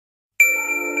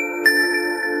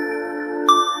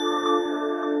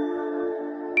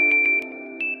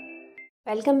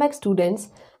Welcome back students.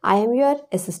 I am your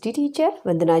SST teacher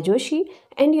Vandana Joshi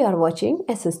and you are watching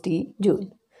SST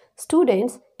June.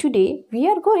 Students, today we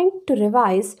are going to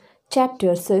revise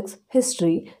chapter 6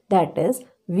 history, that is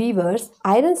weavers,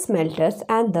 iron smelters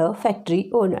and the factory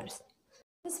owners.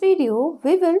 In this video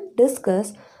we will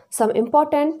discuss some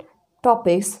important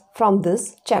topics from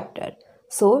this chapter.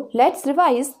 So let's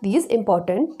revise these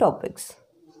important topics.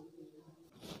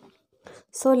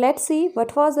 So let's see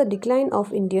what was the decline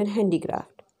of Indian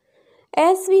handicraft.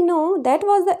 As we know, that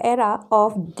was the era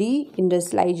of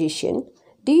deindustrialization.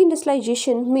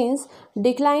 Deindustrialization means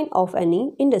decline of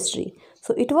any industry.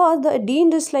 So it was the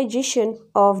deindustrialization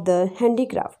of the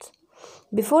handicrafts.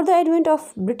 Before the advent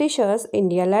of Britishers,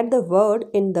 India led the world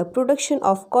in the production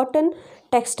of cotton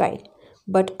textile.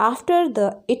 But after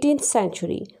the 18th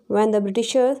century, when the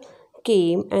Britishers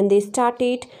came and they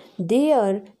started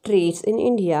their trades in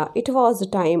India, it was the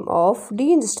time of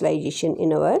deindustrialization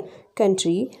in our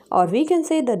country, or we can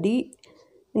say the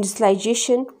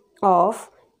deindustrialization of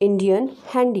Indian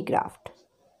handicraft.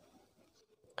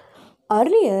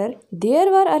 Earlier,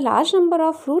 there were a large number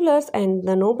of rulers and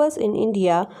the nobles in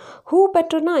India who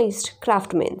patronized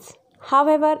craftsmen.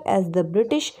 However, as the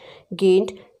British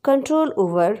gained control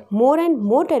over more and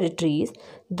more territories,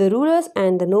 the rulers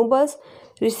and the nobles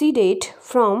receded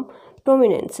from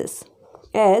prominence.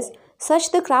 As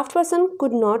such, the craftsperson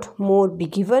could not more be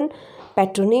given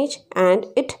patronage and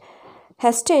it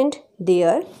hastened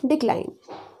their decline.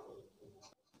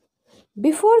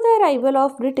 Before the arrival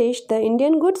of British, the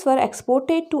Indian goods were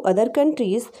exported to other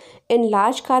countries in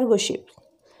large cargo ships.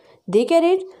 They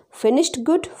carried finished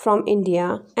goods from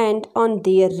India and on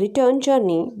their return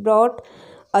journey brought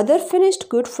other finished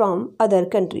goods from other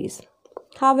countries.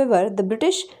 However, the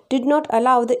British did not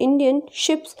allow the Indian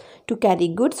ships to carry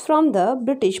goods from the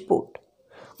British port.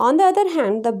 On the other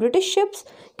hand, the British ships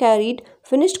carried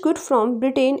finished goods from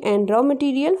Britain and raw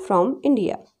material from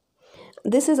India.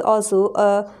 This is also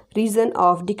a reason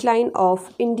of decline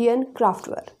of Indian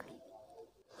craftwork.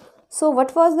 So,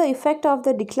 what was the effect of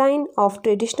the decline of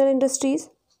traditional industries?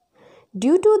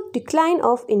 Due to decline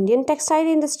of Indian textile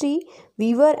industry,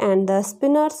 weaver and the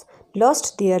spinners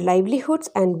lost their livelihoods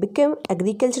and became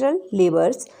agricultural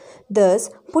laborers, thus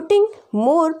putting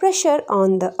more pressure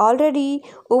on the already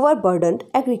overburdened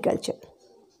agriculture.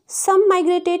 Some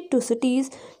migrated to cities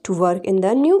to work in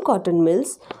the new cotton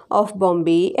mills of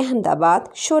Bombay,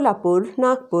 Ahmedabad, Sholapur,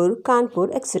 Nagpur,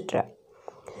 Kanpur, etc.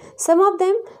 Some of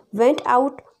them went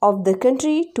out of the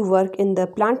country to work in the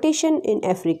plantation in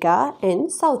Africa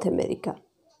and South America.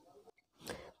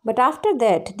 But after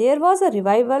that, there was a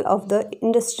revival of the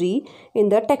industry in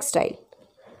the textile.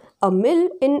 A mill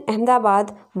in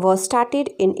Ahmedabad was started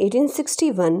in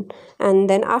 1861 and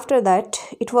then after that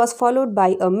it was followed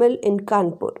by a mill in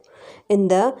Kanpur in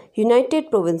the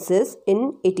United Provinces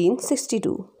in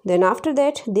 1862. Then after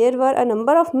that there were a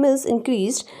number of mills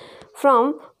increased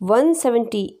from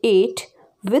 178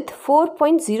 with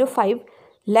 4.05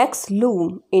 lakhs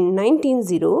loom in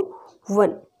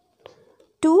 1901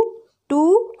 to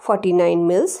 249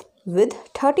 mills with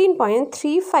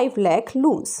 13.35 lakh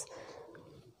looms.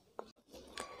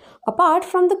 Apart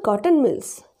from the cotton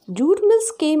mills, jute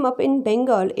mills came up in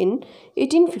Bengal in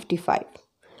 1855.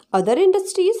 Other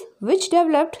industries which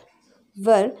developed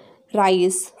were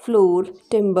rice, flour,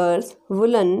 timbers,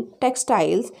 woolen,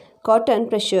 textiles, cotton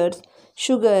pressures,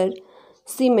 sugar,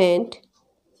 cement,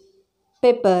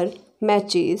 paper,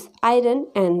 matches, iron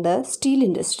and the steel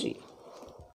industry.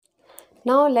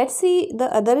 Now let's see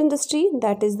the other industry,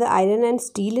 that is the iron and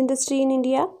steel industry in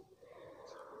India.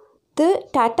 The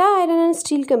Tata Iron and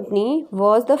Steel Company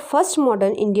was the first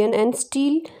modern Indian and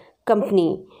steel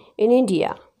company in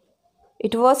India.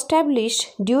 It was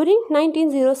established during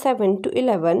 1907 to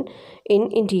 11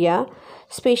 in India,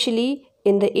 especially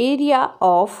in the area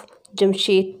of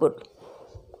Jamshedpur,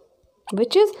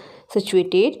 which is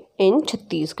situated in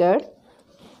Chhattisgarh.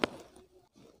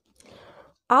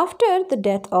 After the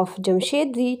death of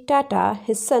Jamshedji Tata,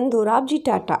 his son Dorabji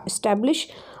Tata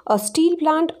established a steel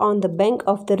plant on the bank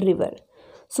of the river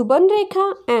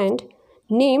Subarnrekha and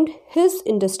named his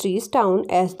industries town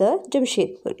as the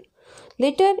Jamshedpur.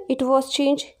 Later, it was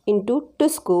changed into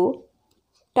TISCO,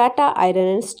 Tata Iron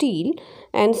and Steel,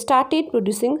 and started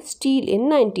producing steel in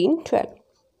 1912.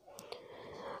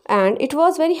 And it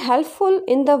was very helpful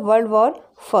in the World War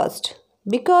I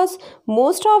because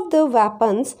most of the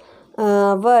weapons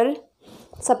were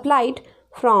supplied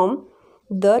from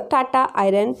the Tata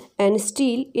Iron and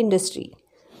Steel industry.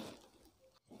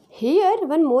 Here,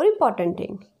 one more important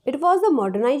thing. It was the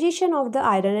modernization of the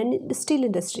iron and steel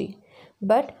industry.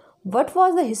 But what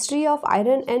was the history of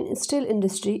iron and steel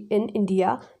industry in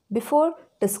India before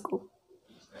TISCO?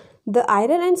 The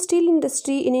iron and steel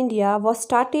industry in India was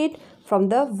started from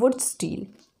the wood steel.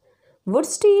 Wood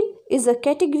steel is a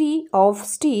category of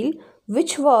steel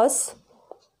which was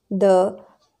the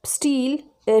steel.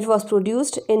 It was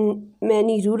produced in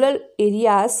many rural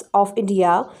areas of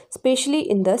India, especially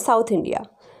in the South India.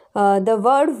 The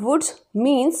word wood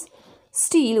means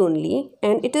steel only,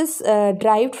 and it is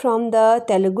derived from the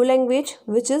Telugu language,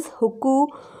 which is hukku,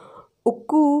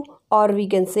 ukku, or we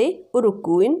can say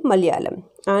urukku in Malayalam.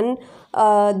 And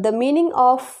the meaning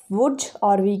of wood,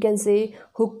 or we can say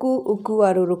hukku, ukku,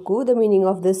 or urukku, the meaning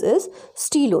of this is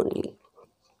steel only.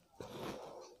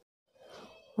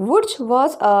 Wood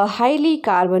was a highly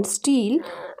carbon steel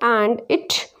and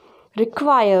it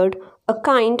required a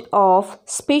kind of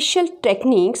special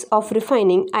techniques of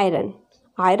refining iron.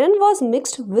 Iron was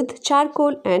mixed with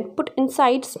charcoal and put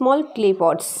inside small clay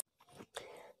pots.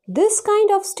 This kind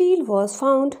of steel was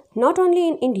found not only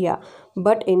in India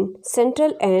but in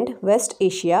Central and West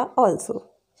Asia also.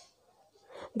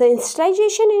 The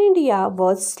industrialization in India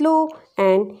was slow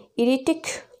and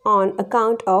erratic on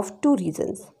account of two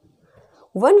reasons.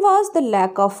 One was the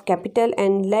lack of capital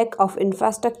and lack of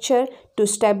infrastructure to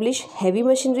establish heavy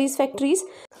machineries factories,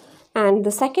 and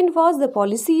the second was the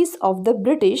policies of the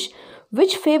British,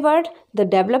 which favored the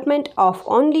development of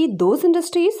only those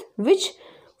industries which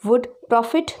would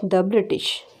profit the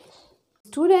British.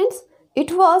 Students,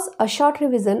 it was a short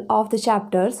revision of the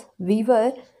chapters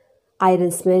Weaver,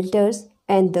 Iron Smelters,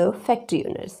 and the Factory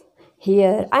Owners.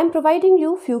 Here I am providing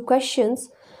you few questions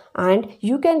and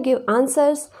you can give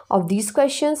answers of these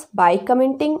questions by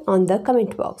commenting on the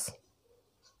comment box.